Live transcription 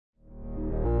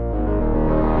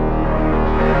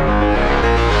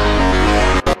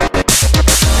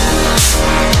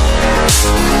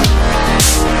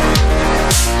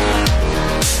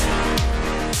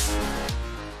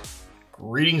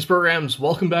programs,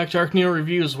 welcome back to ArcNeo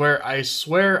Reviews, where I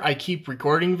swear I keep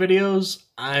recording videos.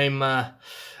 I'm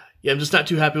just not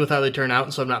too happy with how they turn out,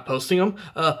 and so I'm not posting them.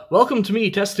 Welcome to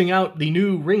me testing out the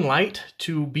new ring light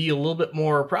to be a little bit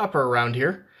more proper around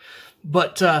here.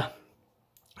 But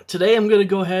today I'm going to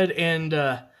go ahead and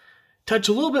touch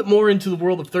a little bit more into the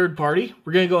world of third party.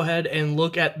 We're going to go ahead and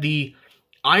look at the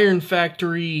Iron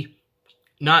Factory,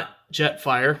 not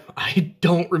Jetfire. I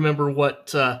don't remember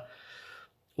what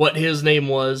his name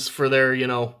was for their,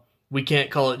 we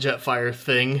can't call it Jetfire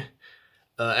thing.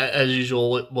 As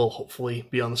usual, it will hopefully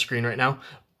be on the screen right now.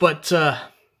 But,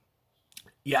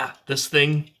 yeah, this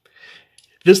thing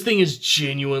is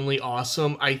genuinely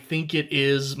awesome. I think it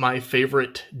is my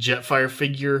favorite Jetfire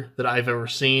figure that I've ever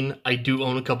seen. I do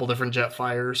own a couple different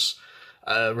Jetfires.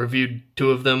 Reviewed 2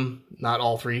 of them, not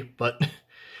all 3, but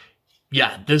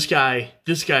yeah, this guy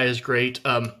is great.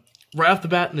 Right off the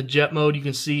bat in the jet mode, you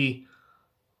can see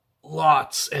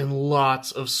lots and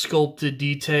lots of sculpted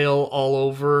detail all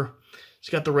over. It's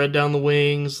got the red down the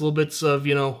wings, little bits of,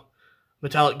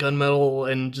 metallic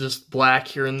gunmetal and just black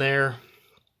here and there.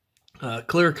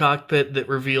 Clear cockpit that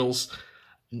reveals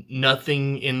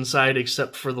nothing inside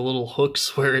except for the little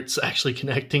hooks where it's actually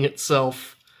connecting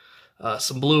itself.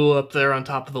 Some blue up there on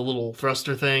top of the little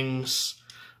thruster things.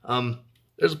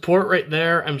 There's a port right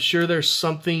there. I'm sure there's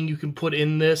something you can put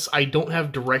in this. I don't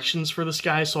have directions for this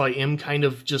guy, so I am kind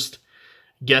of just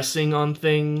guessing on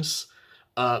things.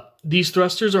 These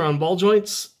thrusters are on ball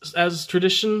joints, as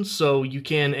tradition, so you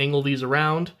can angle these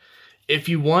around. If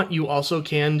you want, you also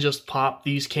can just pop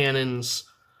these cannons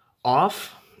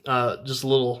off. Just a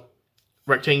little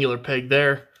rectangular peg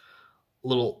there.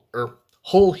 Little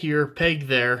hole here, peg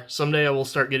there. Someday I will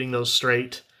start getting those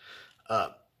straight.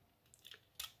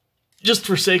 Just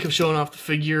for sake of showing off the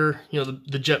figure,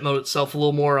 the jet mode itself a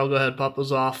little more, I'll go ahead and pop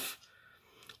those off.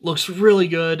 Looks really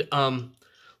good.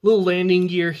 Little landing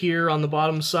gear here on the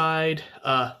bottom side.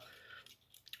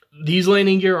 These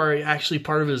landing gear are actually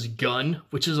part of his gun,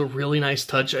 which is a really nice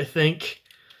touch, I think.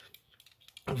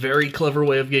 A very clever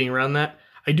way of getting around that.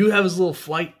 I do have his little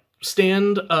flight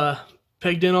stand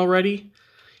pegged in already.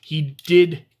 He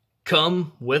did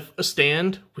come with a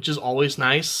stand, which is always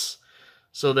nice,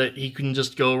 so that he can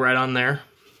just go right on there.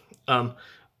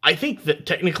 I think that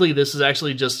technically this is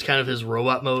actually just kind of his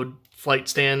robot mode flight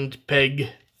stand peg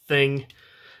thing.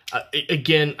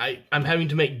 Again, I'm having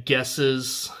to make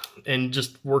guesses and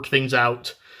just work things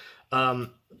out.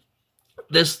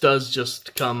 This does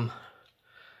just come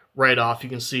right off. You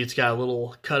can see it's got a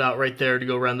little cutout right there to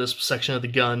go around this section of the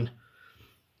gun.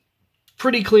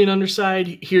 Pretty clean underside.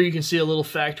 Here you can see a little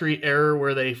factory error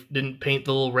where they didn't paint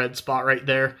the little red spot right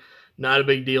there. Not a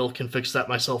big deal. Can fix that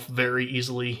myself very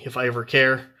easily if I ever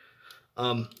care.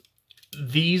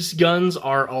 These guns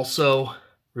are also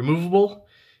removable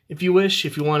if you wish.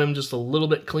 If you want them just a little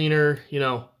bit cleaner,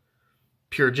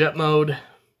 pure jet mode,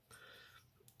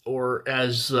 or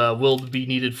as will be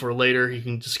needed for later, you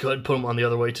can just go ahead and put them on the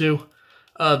other way too.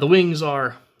 The wings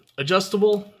are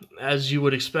adjustable, as you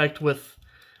would expect with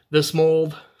this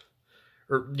mold,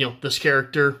 or this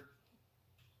character.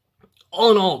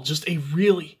 All in all, just a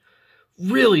really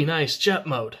nice jet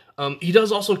mode. He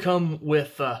does also come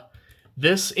with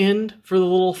this end for the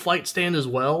little flight stand as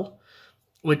well,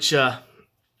 which,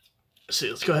 see,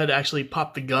 let's go ahead and actually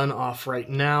pop the gun off right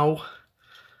now.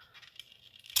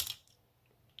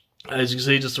 As you can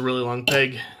see, just a really long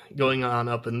peg going on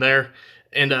up in there.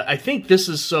 And I think this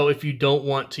is so if you don't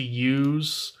want to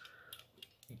use,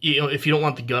 if you don't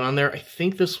want the gun on there, I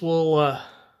think this will,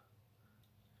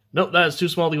 nope, that is too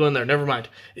small to go in there. Never mind.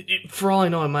 For all I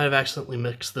know, I might have accidentally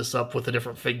mixed this up with a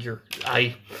different figure.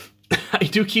 I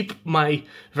do keep my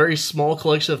very small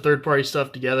collection of third-party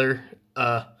stuff together.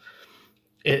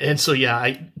 And so,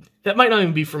 yeah, that might not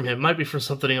even be from him. It might be from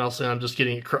something else, and I'm just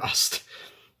getting it crossed.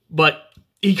 But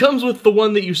he comes with the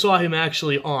one that you saw him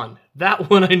actually on. That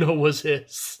one I know was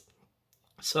his.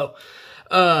 So,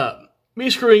 me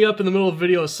screwing up in the middle of the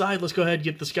video aside, let's go ahead and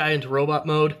get this guy into robot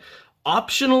mode.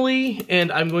 Optionally,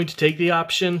 and I'm going to take the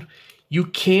option, you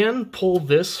can pull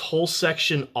this whole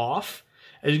section off.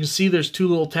 As you can see, there's 2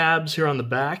 little tabs here on the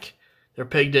back. They're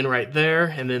pegged in right there,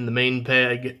 and then the main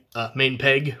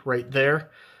peg right there.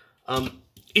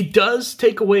 It does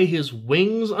take away his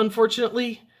wings,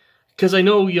 unfortunately, because I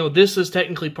know, this is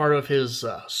technically part of his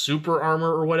super armor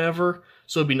or whatever,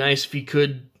 so it'd be nice if he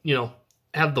could,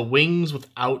 have the wings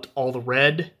without all the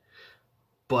red,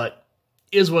 but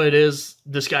is what it is.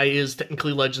 This guy is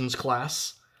technically Legends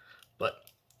class. But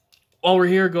while we're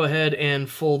here, go ahead and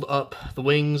fold up the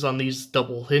wings on these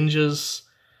double hinges,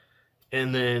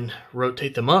 and then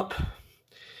rotate them up.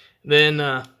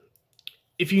 Then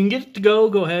if you can get it to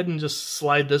go ahead and just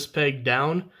slide this peg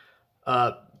down.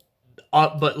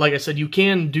 But like I said, you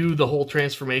can do the whole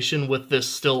transformation with this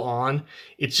still on.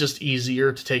 It's just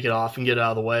easier to take it off and get it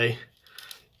out of the way.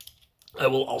 I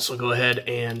will also go ahead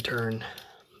and turn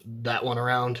that one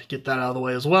around, get that out of the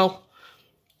way as well.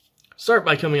 Start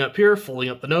by coming up here, folding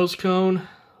up the nose cone,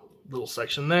 little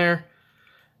section there,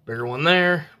 bigger one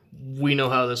there. We know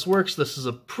how this works. This is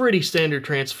a pretty standard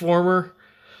transformer.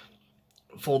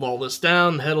 Fold all this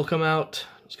down, the head will come out.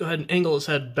 Let's go ahead and angle this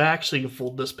head back so you can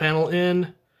fold this panel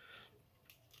in.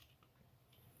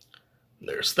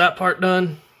 There's that part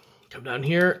done. Come down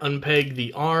here, unpeg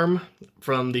the arm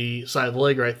from the side of the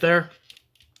leg right there.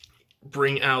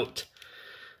 Bring out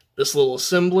this little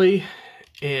assembly,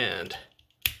 and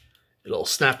it'll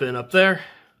snap in up there.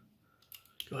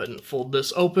 Go ahead and fold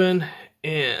this open,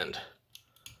 and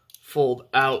fold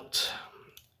out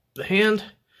the hand.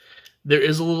 There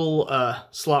is a little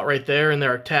slot right there, and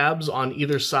there are tabs on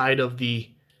either side of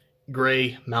the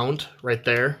gray mount right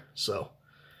there. So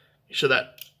make sure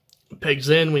that pegs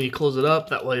in when you close it up.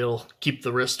 That way it'll keep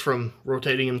the wrist from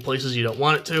rotating in places you don't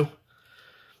want it to.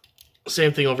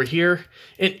 Same thing over here.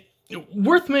 And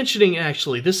worth mentioning,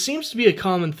 actually, this seems to be a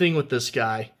common thing with this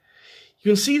guy. You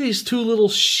can see these two little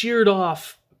sheared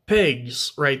off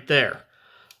pegs right there.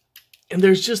 And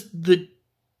there's just the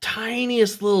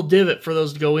tiniest little divot for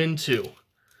those to go into.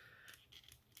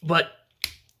 But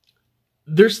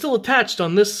they're still attached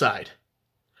on this side.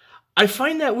 I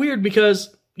find that weird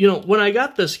because, you know, when I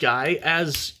got this guy,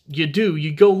 as you do,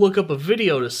 you go look up a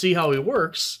video to see how he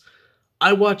works.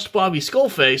 I watched Bobby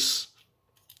Skullface,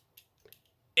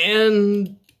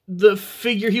 and the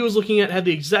figure he was looking at had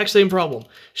the exact same problem.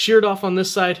 Sheared off on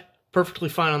this side, perfectly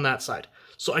fine on that side.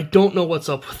 So I don't know what's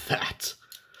up with that.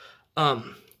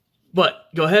 But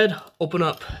go ahead, open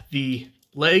up the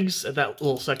legs at that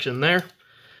little section there.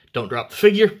 Don't drop the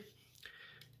figure.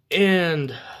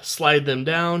 And slide them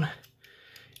down.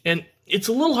 And it's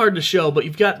a little hard to show, but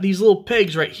you've got these little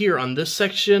pegs right here on this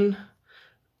section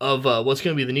of what's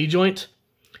going to be the knee joint.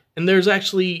 And there's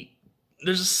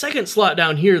a second slot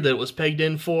down here that it was pegged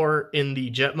in for in the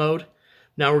jet mode.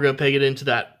 Now we're going to peg it into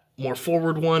that more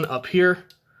forward one up here.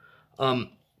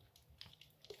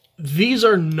 These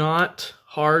are not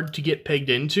hard to get pegged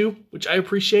into, which I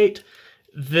appreciate.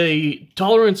 The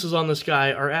tolerances on this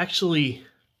guy are actually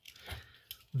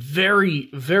very,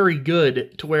 very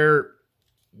good to where,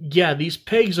 yeah, these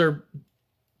pegs are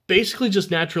basically just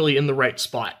naturally in the right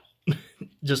spot,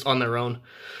 just on their own.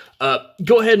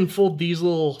 Go ahead and fold these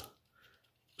little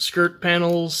skirt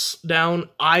panels down.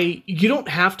 You don't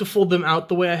have to fold them out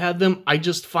the way I had them. I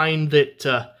just find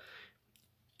that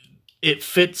it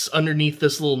fits underneath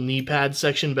this little knee pad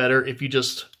section better if you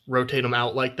just rotate them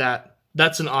out like that.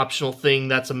 That's an optional thing.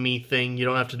 That's a me thing. You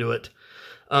don't have to do it.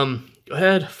 Go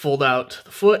ahead, fold out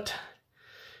the foot.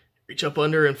 Reach up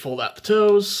under and fold out the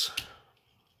toes.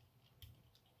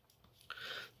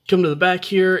 Come to the back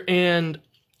here, and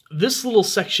this little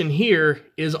section here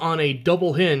is on a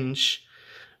double hinge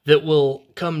that will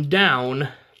come down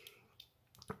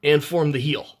and form the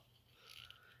heel.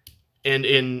 And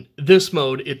in this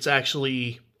mode, it's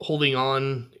actually holding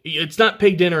on. It's not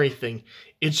pegged in or anything.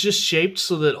 It's just shaped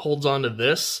so that it holds on to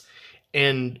this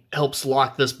and helps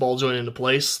lock this ball joint into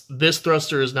place. This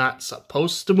thruster is not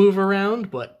supposed to move around,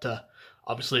 but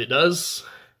obviously it does.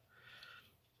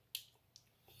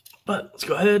 But let's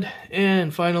go ahead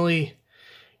and finally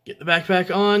get the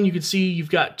backpack on. You can see you've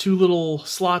got two little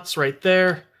slots right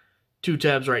there, two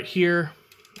tabs right here.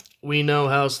 We know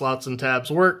how slots and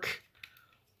tabs work.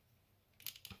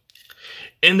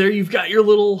 And there you've got your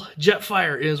little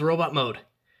Jetfire in his robot mode.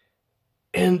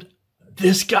 And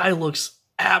this guy looks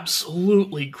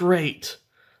absolutely great.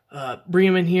 Bring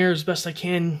him in here as best I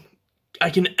can. I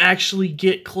can actually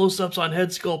get close-ups on head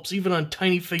sculpts, even on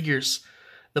tiny figures.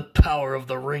 The power of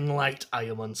the ring light. I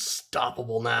am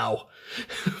unstoppable now.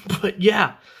 But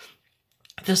yeah,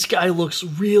 this guy looks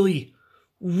really,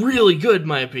 really good in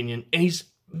my opinion. And he's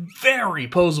very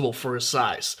posable for his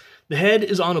size. The head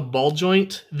is on a ball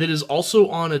joint that is also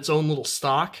on its own little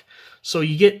stock. So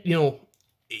you get, you know,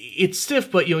 it's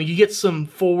stiff, but, you know, you get some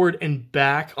forward and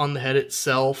back on the head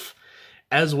itself,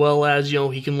 as well as, you know,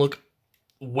 he can look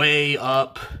way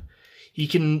up. He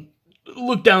can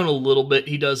look down a little bit.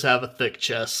 He does have a thick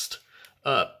chest.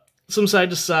 Some side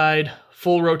to side,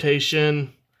 full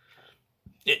rotation.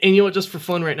 And you know what, just for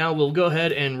fun right now, we'll go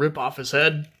ahead and rip off his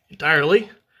head entirely.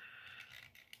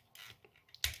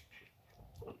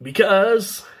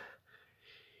 Because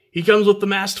he comes with the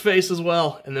masked face as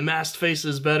well, and the masked face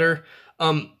is better.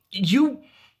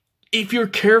 If you're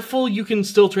careful, you can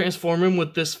still transform him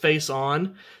with this face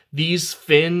on. These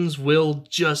fins will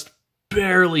just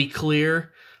barely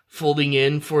clear folding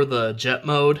in for the jet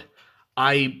mode.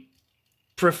 I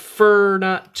prefer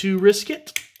not to risk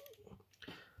it.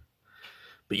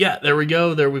 But yeah, there we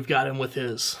go. There we've got him with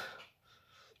his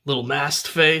little mast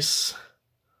face.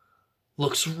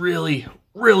 Looks really,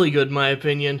 really good in my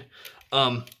opinion.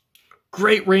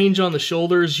 Great range on the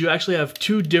shoulders. You actually have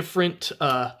two different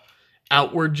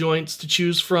outward joints to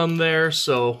choose from there,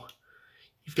 so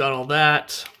you've got all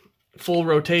that. Full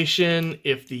rotation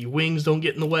if the wings don't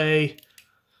get in the way.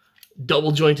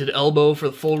 Double jointed elbow for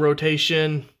the full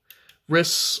rotation.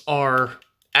 Wrists are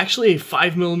actually a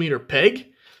 5mm peg,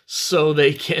 so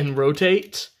they can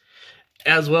rotate,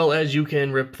 as well as you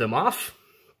can rip them off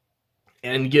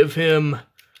and give him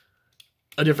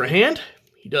a different hand.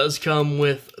 He does come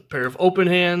with a pair of open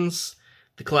hands,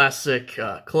 the classic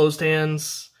closed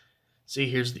hands. See,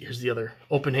 here's the other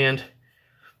open hand.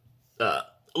 A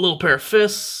little pair of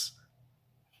fists,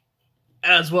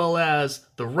 as well as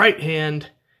the right hand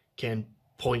can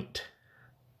point.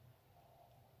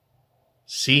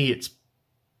 See, it's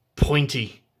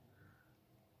pointy.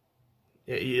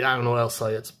 I don't know what else to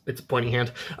tell you. It's a pointy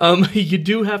hand. You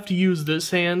do have to use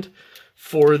this hand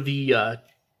for the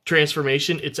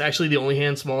transformation. It's actually the only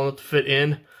hand small enough to fit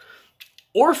in.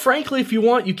 Or frankly, if you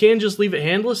want, you can just leave it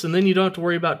handless, and then you don't have to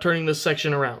worry about turning this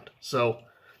section around. So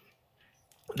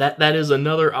that is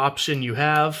another option you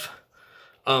have.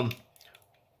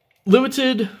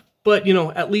 Limited, but you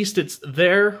know, at least it's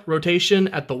there. Rotation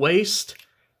at the waist.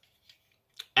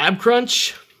 Ab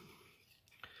crunch.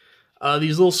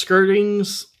 These little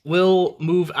skirtings will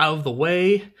move out of the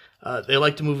way. They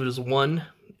like to move it as one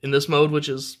in this mode, which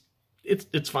is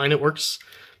it's fine, it works.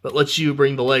 But lets you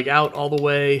bring the leg out all the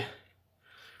way.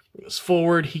 Bring this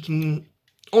forward. He can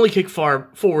only kick far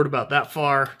forward about that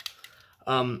far.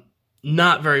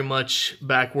 Not very much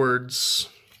backwards.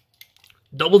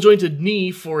 Double jointed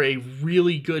knee for a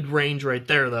really good range right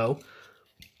there, though.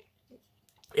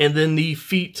 And then the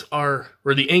feet are,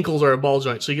 or the ankles are a ball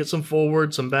joint. So you get some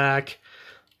forward, some back,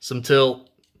 some tilt,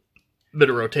 bit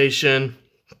of rotation.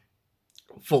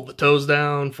 Fold the toes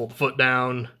down, fold the foot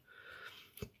down.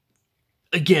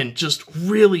 Again, just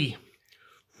really,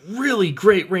 really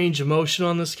great range of motion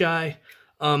on this guy.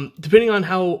 Depending on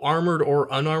how armored or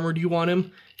unarmored you want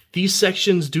him, these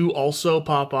sections do also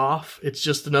pop off. It's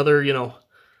just another,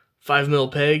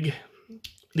 5mm peg.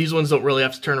 These ones don't really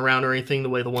have to turn around or anything the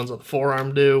way the ones on the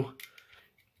forearm do.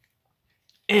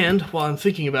 And while I'm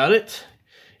thinking about it,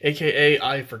 aka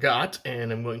I forgot,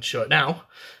 and I'm going to show it now,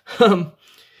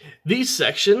 these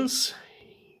sections,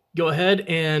 go ahead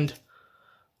and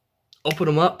open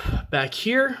them up back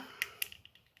here.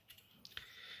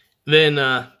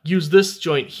 Then use this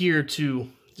joint here to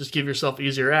just give yourself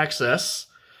easier access.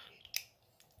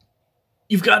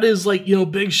 You've got his,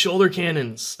 big shoulder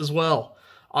cannons as well.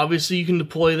 Obviously, you can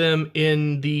deploy them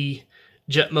in the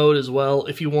jet mode as well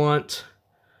if you want.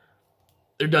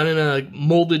 They're done in a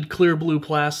molded clear blue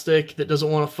plastic that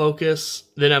doesn't want to focus.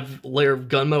 Then have a layer of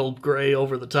gunmetal gray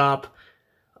over the top.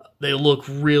 They look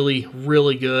really,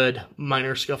 really good.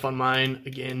 Minor scuff on mine.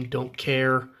 Again, don't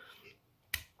care.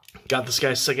 Got this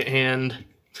guy's second hand.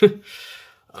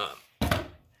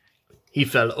 He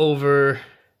fell over.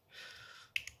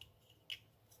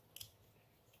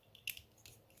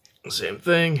 Same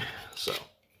thing. So,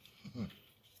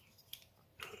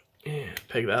 and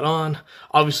peg that on.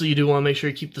 Obviously, you do want to make sure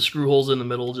you keep the screw holes in the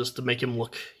middle just to make him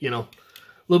look, a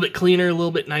little bit cleaner, a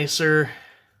little bit nicer.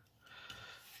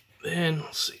 Then,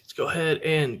 let's see, let's go ahead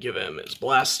and give him his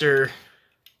blaster.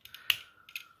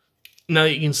 Now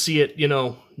you can see it,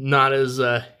 not as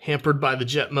hampered by the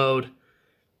jet mode.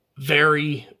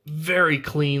 Very, very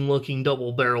clean looking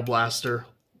double barrel blaster.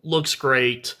 Looks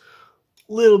great.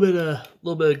 Little bit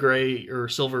of gray or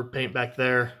silver paint back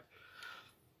there.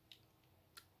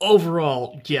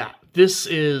 Overall, yeah, this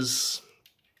is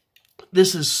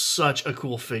such a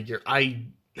cool figure. I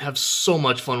have so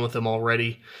much fun with him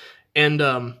already. And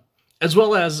as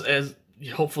well as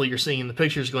hopefully you're seeing in the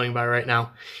pictures going by right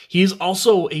now, he's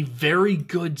also a very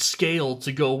good scale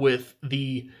to go with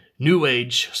the New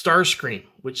Age Starscream,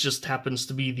 which just happens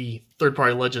to be the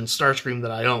third-party Legend Starscream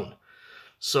that I own.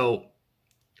 So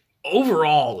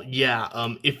overall,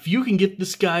 yeah, if you can get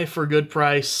this guy for a good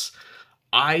price,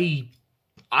 I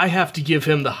have to give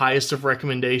him the highest of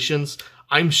recommendations.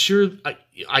 I'm sure,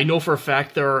 I know for a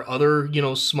fact there are other,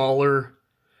 smaller,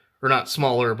 or not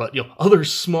smaller, but, other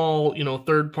small,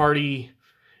 third-party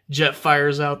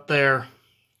Jetfires out there.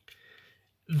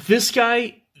 This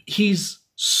guy, he's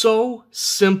so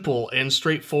simple and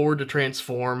straightforward to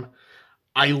transform.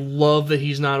 I love that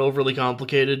he's not overly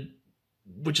complicated,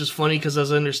 which is funny because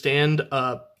as I understand,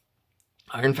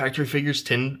 Iron Factory figures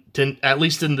tend, at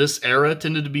least in this era,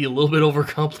 tended to be a little bit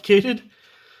overcomplicated.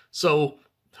 So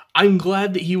I'm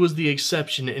glad that he was the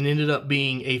exception and ended up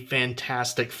being a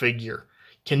fantastic figure.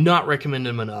 Cannot recommend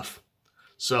him enough.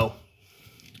 So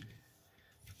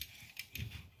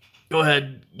go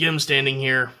ahead, get him standing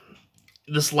here.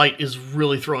 This light is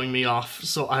really throwing me off,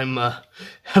 so I'm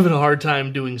having a hard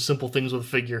time doing simple things with a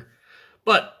figure.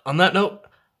 But on that note,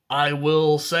 I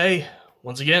will say,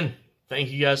 once again, thank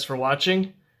you guys for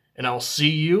watching, and I'll see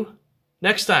you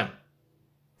next time.